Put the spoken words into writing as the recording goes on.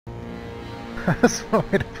That's one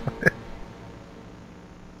way to put it.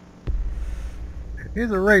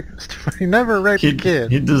 He's a rapist, but he never raped a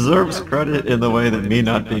kid. He deserves credit in the way that me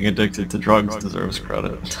not being addicted to drugs deserves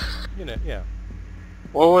credit. You know, yeah.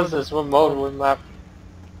 What was this? What mode? What map?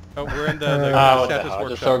 Oh, we're in the What the Santa's hell? Just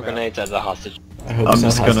workshop throw now. grenades as a hostage. I'm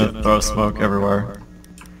just gonna throw smoke everywhere.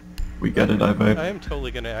 We get it, I bet. I am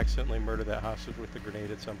totally gonna accidentally murder that hostage with a grenade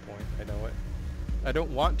at some point. I know it. I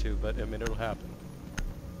don't want to, but I mean it'll happen.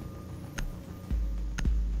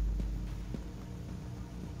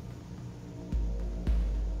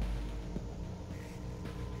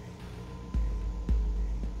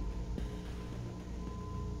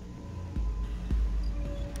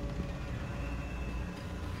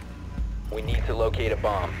 We need to locate a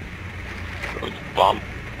bomb. Bomb.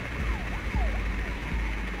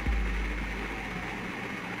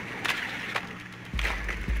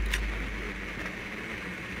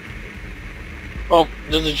 Oh,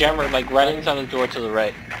 there's a jammer like right inside the door to the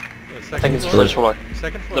right. I think it's first floor.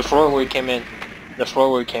 Second floor. The floor where we came in. The floor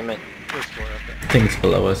where we came in. First floor, okay. I think it's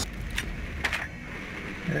below us.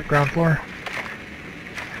 Yeah, ground floor.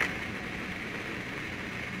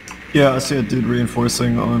 Yeah, I see a dude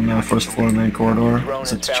reinforcing on first floor main corridor.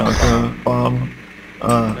 It's a Tachanka bomb.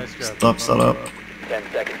 Nice job. Stuff set up. 10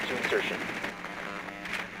 seconds to insertion.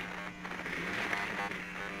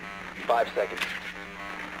 5 seconds.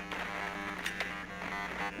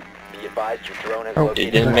 Be advised your drone has Oh, located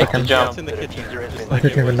it didn't make the It's jump. in the The kitchen. diffuser has just been I like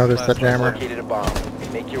didn't it even was notice last that time. jammer. located a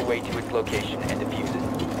bomb. Make your way to its location and defuse it.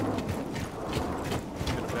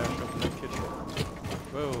 Gonna bash open the kitchen.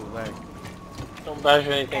 Whoa, lag. Don't bash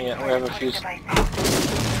anything yet. We have a fuse. I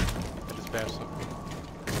just bashed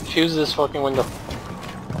something. Fuse this fucking window.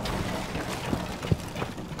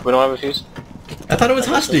 We don't have a fuse? I thought it was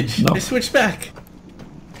hostage. No. I switched back.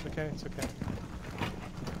 It's okay, it's okay.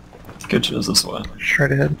 The kitchen is this way.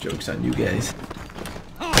 Straight ahead. Joke's on you guys.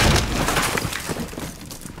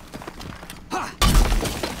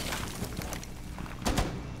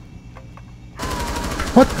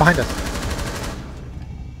 What? Behind us.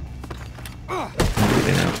 I'm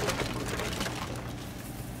leaving out.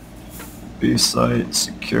 B site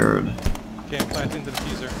secured. Okay, I'm planting the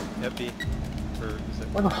diffuser at B. Or is it?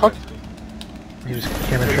 What the fuck? He just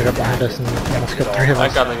came in straight up behind us and almost got 3 of I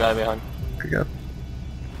us. got the guy behind. Pretty good.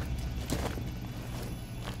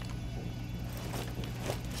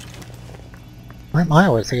 Why am I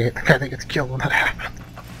always the guy that gets killed when that happens?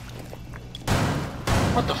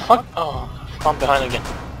 What the fuck? Oh, I'm behind again.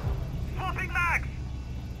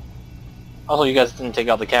 Also, you guys didn't take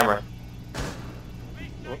out the camera.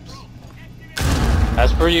 Whoops.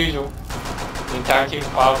 As per usual. The entire team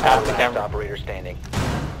filed past the Last camera. operator standing.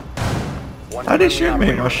 One How'd he friendly shoot me?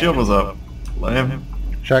 operator My shield was up. Lame.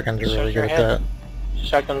 Shotguns are really good at that.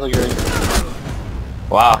 Shotguns look good.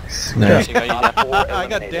 Wow. Nice. You got you down. I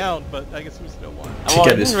got down, but I guess we still won. Well, Check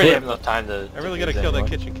I out his didn't really foot. have enough time to. I really gotta kill that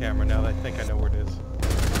kitchen camera now that I think I know where it is.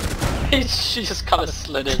 She just kind of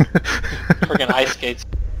slid in. Freaking ice skates.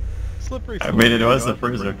 Slippery I floor. mean, it was the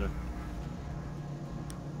freezer.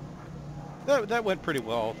 That went pretty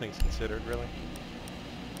well, all things considered, really.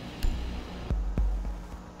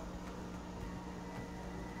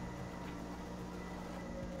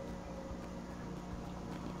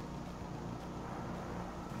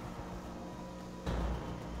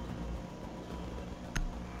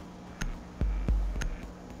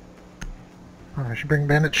 Oh, I should bring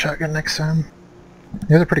bandit shotgun next time.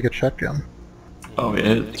 He has a pretty good shotgun. Oh yeah,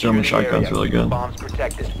 German Secure the shotgun's area. really good. Bombs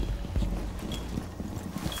protected.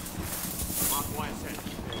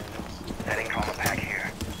 Setting trauma pack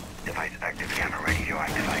here. Device active, camera ready to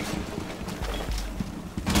activate.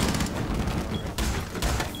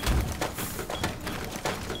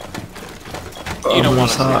 You don't Oh, want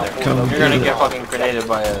it's to see hot. that. Come You're gonna get get it. fucking grenaded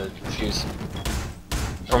by a fuse.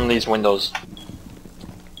 From these windows.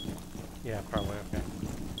 Yeah, probably, okay.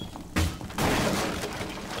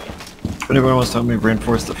 If anyone wants to help me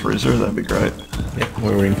reinforce the freezer, that'd be great. Yep,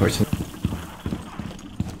 we're reinforcing.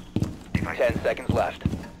 10 seconds left.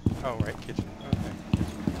 Oh, right, kitchen. Okay.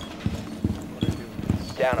 What do I do with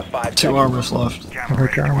this? Down to 5 seconds. 2 armors left. Over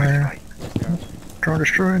armor. Drone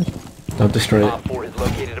destroyed. Don't destroy it. Op 4 has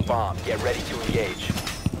located a bomb. Get ready to engage.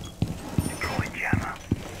 Deploying jammer.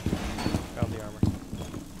 Found the armor.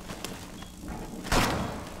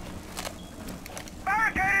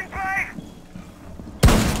 Barricade in place!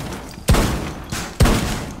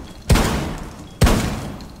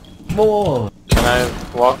 Whoa! Can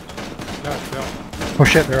I walk? No, no. Oh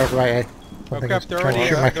shit, they're over right A. Oh Something crap, is they're trying already,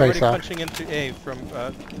 to shoot my they're already face off. punching into A from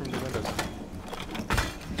the windows.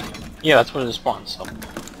 Yeah, that's where it spawns. So.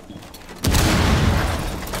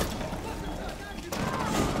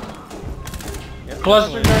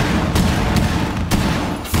 Cluster.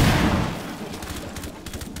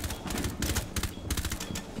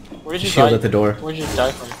 Where did you Shield die? at the door. Where did you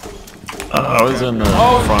die from? I was in the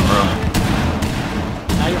Oh. front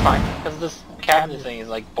row. Now you're fine, because this cabinet thing is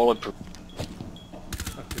like bulletproof.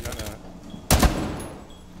 Okay, no.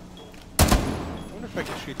 I wonder if I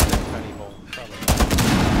can shoot through that tiny hole. Probably.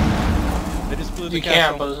 They just blew the You castle.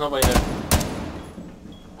 can, but there's nobody there.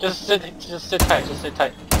 Just sit tight, just sit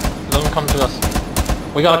tight. Let them come to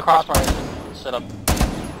us. We got a crossfire set up.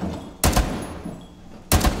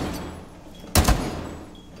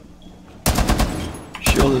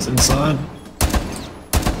 Shield is inside.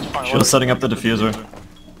 Fine, Shield setting up the diffuser.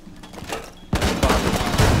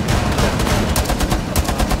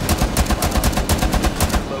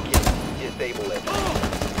 Locate. Disable it.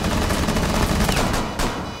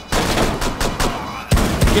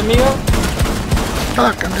 Give me up.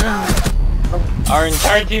 Fuck, I'm down. Our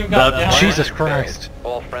entire team got That- down. Jesus Christ.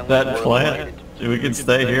 All friendly That were plant, eliminated. we can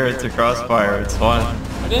stay here to crossfire, it's fine.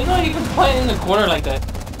 I didn't know you could play in the corner like that.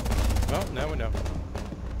 Well, now we know.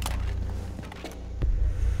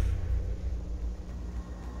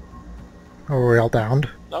 Oh, we're all downed.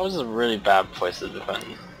 That was a really bad place to defend.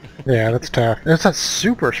 Yeah, that's tough. It's not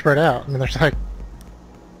super spread out. I mean, there's like...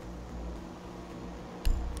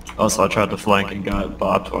 Also, I tried to flank and got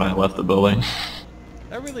bopped when I left the building.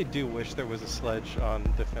 I really do wish there was a sledge on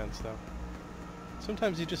defense, though.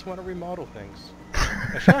 Sometimes you just want to remodel things.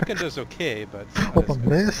 A shotgun does okay, but not Oh, as and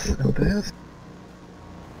good. this, and this.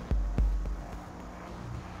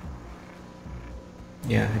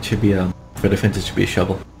 Yeah, it should be for defense it should be a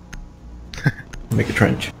shovel. Make a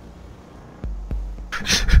trench.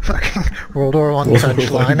 Fucking World War I trench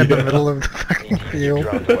line in the middle of the fucking Need to use field.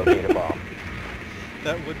 drone to locate a bomb.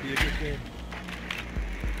 That would be a good game.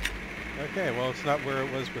 Okay, well it's not where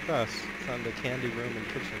it was with us. It's on the candy room and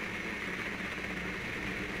kitchen.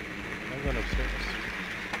 I'm going upstairs.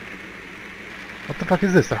 What the fuck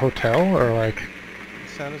is this? A hotel? Or like...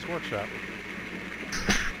 It's Santa's workshop.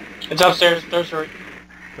 It's upstairs, third story.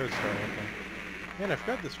 Third star, okay. Man, I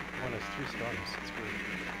forgot this one has 3 stars. That's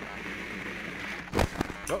weird.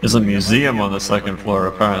 Oh, There's a museum on the second floor,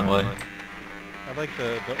 apparently. I like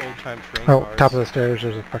the old time train Oh, cars. top of the stairs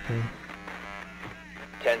there's a fucking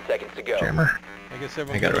 10 seconds to go. jammer. I guess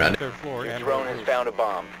everyone got goes around to their floor Your and drone has found a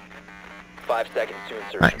bomb. 5 seconds to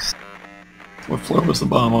insertion. Nice. What floor was the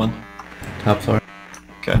bomb on? Top floor.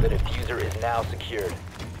 The Okay. diffuser is now secured.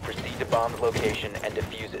 Proceed to bomb's location and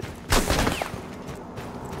defuse it.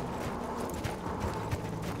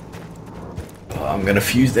 Oh, I'm gonna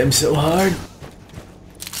fuse them so hard.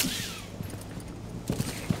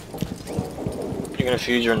 You're gonna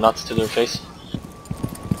fuse your nuts to their face.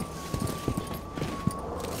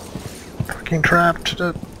 Fucking trapped.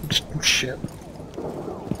 Shit.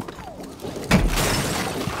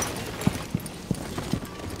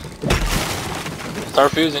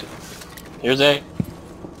 Start fusing. Here's A.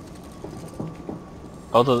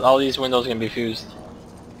 All these windows can be fused.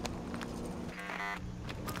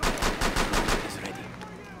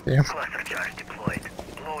 Yeah. Cluster charge deployed.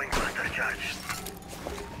 Blowing cluster charge.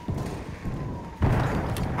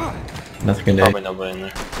 Nothing can do. Oh, What Probably nobody in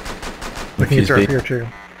there. He's fuse right B? here too. You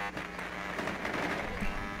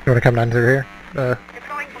wanna come down through here?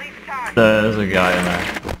 Deploying bleach charge. There's a guy in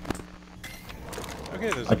there. Okay,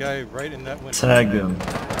 there's a guy right in that window. Tagged him.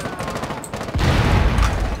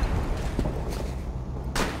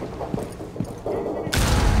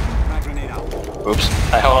 Oops.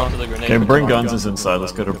 I held onto the grenade. Okay, with bring the wrong guns is inside,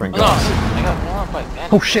 let's go to bring gun. No, guns. I got one off by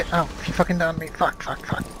bandit. oh shit! Oh, he fucking downed me. Fuck.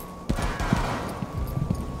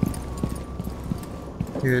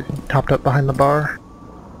 You topped up behind the bar.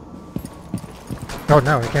 Oh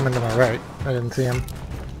no, he came into my right. I didn't see him.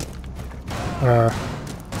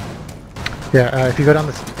 Yeah, if you go down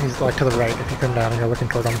this, he's like to the right. If you come down and you're looking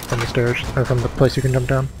toward him from the stairs, or from the place you can jump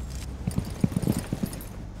down.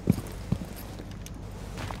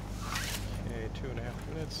 Okay,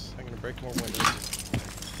 2.5 minutes. I'm gonna break more windows.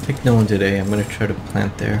 I think no one today. I'm gonna try to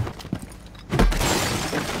plant there.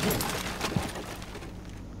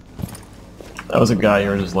 That was a guy you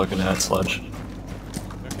were just looking at, Sledge.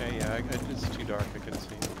 Okay, yeah, it's too dark. I couldn't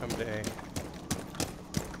see. Come to A.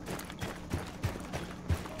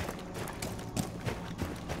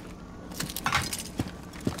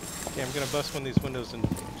 Okay, I'm gonna bust one of these windows and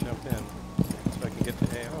jump in so I can get to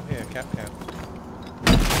A. Oh, hey, a cap can.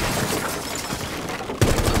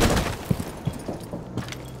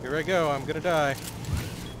 Here I go. I'm gonna die.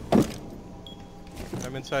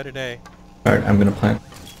 I'm inside an A. Alright, I'm gonna plant.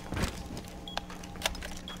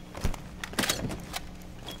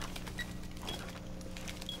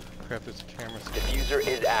 Crap, there's a camera. Diffuser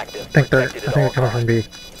is active. active. I think they're Protected at all coming from B.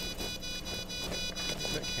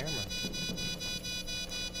 That camera.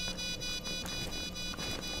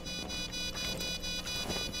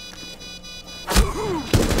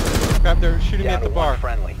 Crap, they're shooting me Down at the to one bar.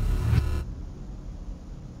 friendly.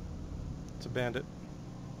 It's a bandit.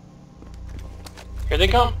 Here they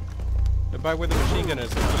come. They're by where the machine gun is.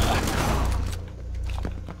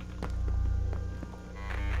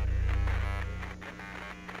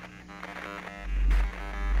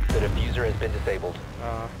 The diffuser has been disabled.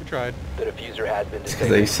 We tried. The diffuser has been Because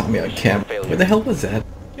disabled. they saw me on camera. Where the hell was that?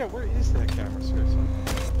 Yeah, where is that camera? Seriously.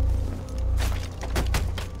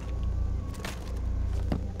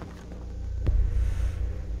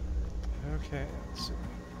 Okay, let's see.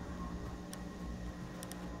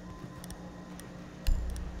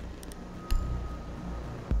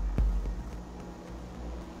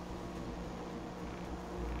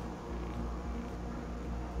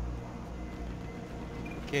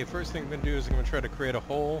 Okay, first thing I'm going to do is I'm going to try to create a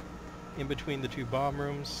hole in between the two bomb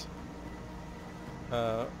rooms.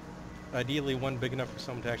 Ideally one big enough for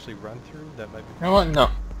someone to actually run through. That might be... You know what? No.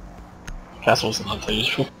 Castle's not that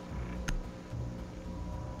useful.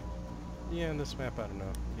 Yeah, in this map, I don't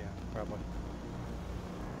know. Yeah, probably.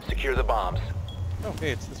 Secure the bombs. Oh,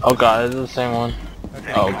 hey, it's this Oh one. god, it's the same one.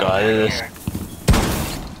 Okay. Oh god, it is.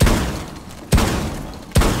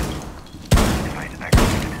 Device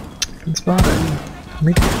activated. Been spotted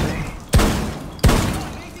immediately.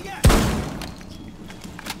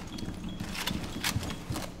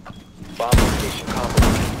 Bomb location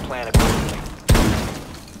compromised. Plan accordingly.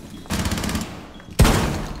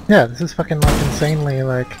 Yeah, this is fucking like insanely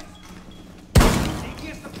like.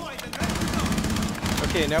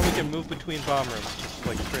 Okay, now we can move between bomb rooms. Just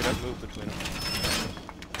like straight up move between them.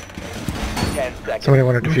 10 seconds. Somebody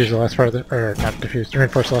want to defuse the last part of the, or not defuse,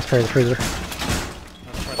 reinforce the last part of the freezer.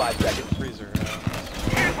 5 seconds. Freezer.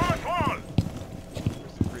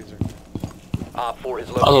 Where's the freezer? Op 4 is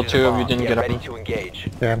Although located. two a of you bomb. didn't Get get up. ready to engage.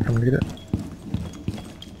 Yeah, I'm coming to get it.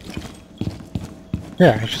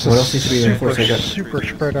 Yeah, it's just What a else needs to be reinforced? I got- super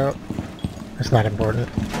spread out. It's not important.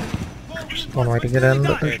 Just one way to get in,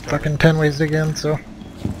 but there's fucking 10 ways to get in, so.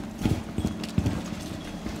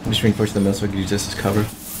 Just reinforce the middle so I can use this as cover.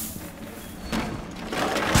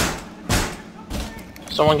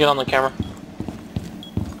 Someone get on the camera.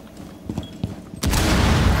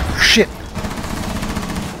 Shit!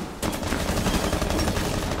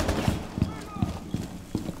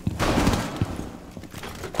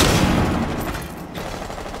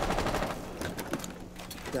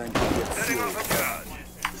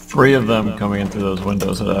 Three of them coming in through those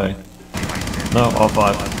windows today. No, all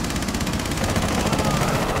 5.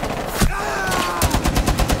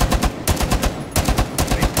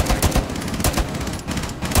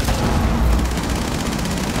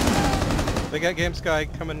 They got Game Sky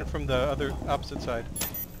coming from the other opposite side.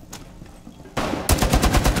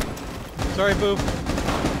 Sorry, Boo.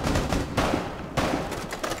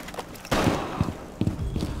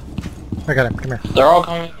 I got him, come here. They're all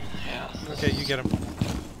coming. Yeah. Okay, you get him.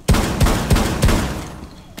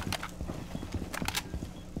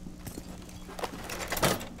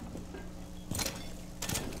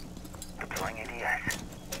 Deploying ADS.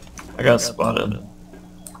 I got spotted.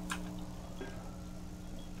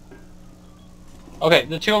 Okay,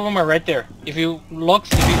 the two of them are right there. If you go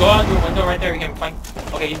out your window right there, you can flank.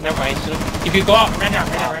 Okay, never mind. So if you go out, right now.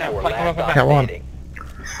 Op 4 Flank, last Got one. standing.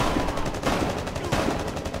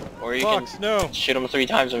 Or you Fox, can no. shoot them 3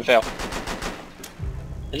 times and fail.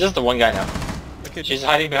 It's just the one guy now. Okay, She's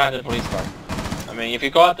hiding behind the police car. I mean, if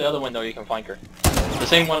you go out the other window, you can flank her. The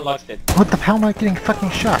same one Lux did. What the hell am I getting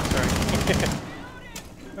fucking shot? sorry.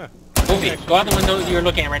 Goofy, go out the window you're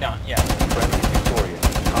looking at right now. Yeah. Friendly victorious.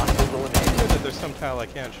 Hostiles eliminated. Good that there's some tile I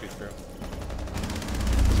can shoot through.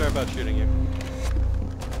 Sorry about shooting you.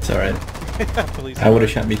 It's alright. Police. I would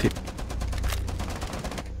have shot me too.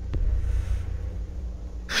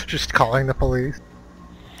 Just calling the police.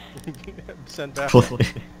 Send back.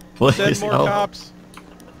 Please, please Send more help. cops.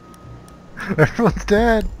 Everyone's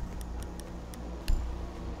dead.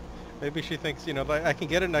 Maybe she thinks, you know, like, I can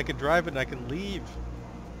get it and I can drive it and I can leave.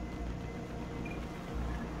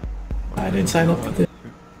 I didn't sign up for this.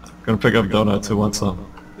 Gonna pick up donuts, who wants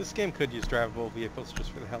some? This game could use drivable vehicles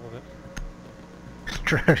just for the hell of it.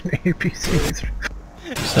 Driving APCs.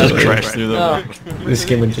 Just crash through them. No, This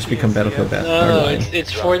game would just become Battlefield Hardline.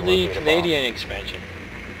 it's for the Canadian expansion.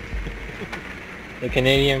 The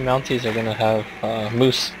Canadian Mounties are gonna have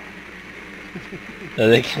moose that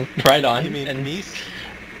they can ride on. You mean and Nice?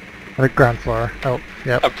 The ground floor. Oh,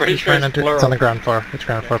 yep. I'm pretty He's sure trying it's to- plural. It's on the ground floor. It's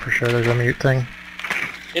ground floor for sure. There's a mute thing.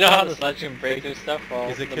 You know how the sledge can break through stuff? Well,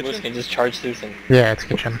 Is it the moose kitchen? can just charge through things. Yeah, it's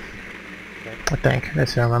kitchen. Okay. I think. I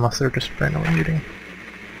assume, unless they're just randomly meeting.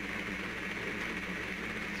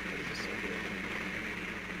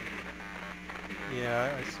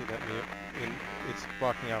 Yeah, I see that mute. It's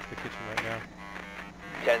blocking off the kitchen right now.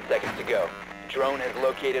 10 seconds to go. Drone has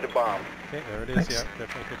located a bomb. Okay, there it is. Nice. Yeah,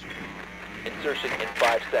 definitely kitchen. Insertion in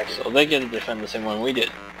 5 seconds. So they get to defend the same one we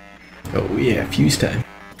did. Oh yeah, fuse time.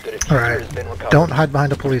 The diffuser Alright. has been recovered. Don't hide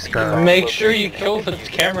behind a police car. Make sure you kill the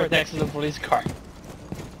camera next to the police car.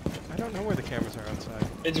 I don't know where the cameras are outside.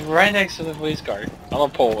 It's right next to the police car. On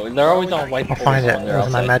a pole. They're always on white I'll poles find it. when they're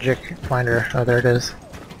There's my outside. magic finder. Oh, there it is.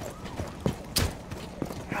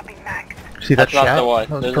 Dropping mag. See that That's not shot? the one.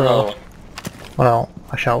 That was There's pro. another one. Well,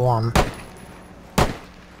 I shot one.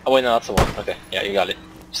 Oh wait, no, that's the one. Okay, yeah, you got it.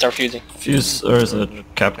 Start fusing. Fuse, or is it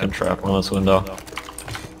Capcan trap on this window?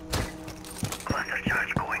 Cluster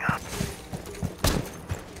charge going up.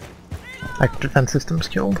 Like defense systems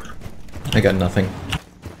killed. I got nothing.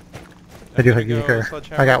 I do I'm have gonna go Yeager.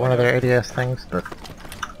 sledgehammer I got one of window. their ADS things, but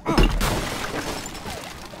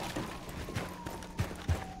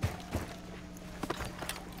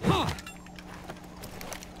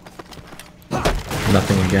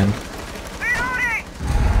Nothing again.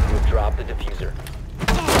 We'll drop the diffuser.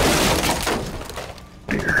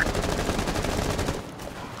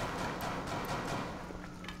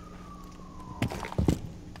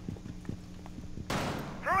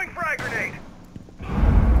 Throwing frag grenade.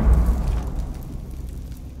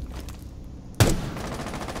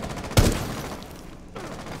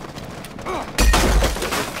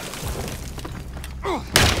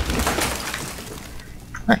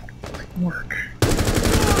 hey, work.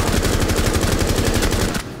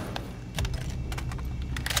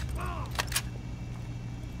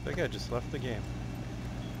 That guy just left the game.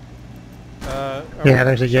 Yeah,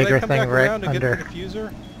 there's a should I Jaeger come thing back right around and under. Get the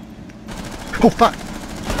diffuser? Oh fuck!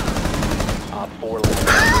 Op 4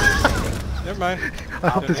 eliminated. Never mind. I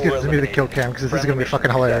hope this gives me the kill cam because this is gonna be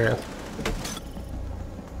fucking hilarious.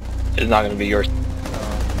 It's not gonna be yours.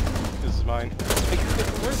 This is mine.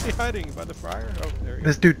 Where's he hiding? By the fryer? Oh, there he is.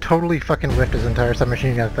 This dude totally fucking whiffed his entire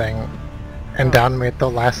submachine gun thing, and downed me at the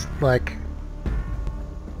last like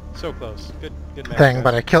So close. Good match, thing, guys.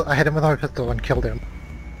 but I hit him with my pistol and killed him.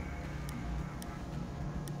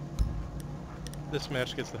 This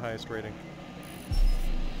match gets the highest rating.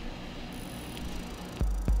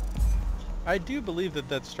 I do believe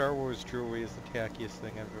that Star Wars jewelry is the tackiest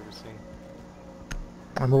thing I've ever seen.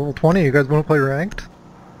 I'm level 20. You guys want to play ranked?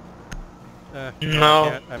 I No.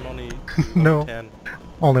 can't. I'm only No. level 10.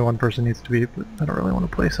 Only one person needs to be, but I don't really want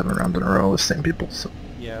to play 7 rounds in a row with the same people. So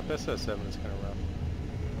Yeah, best of 7 is kind of rough.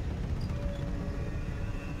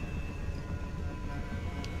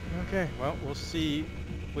 Okay, well, we'll see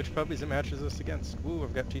which puppies it matches us against. Woo,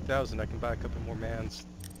 I've got 2,000. I can buy a couple more mans.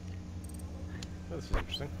 Oh, this is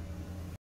interesting.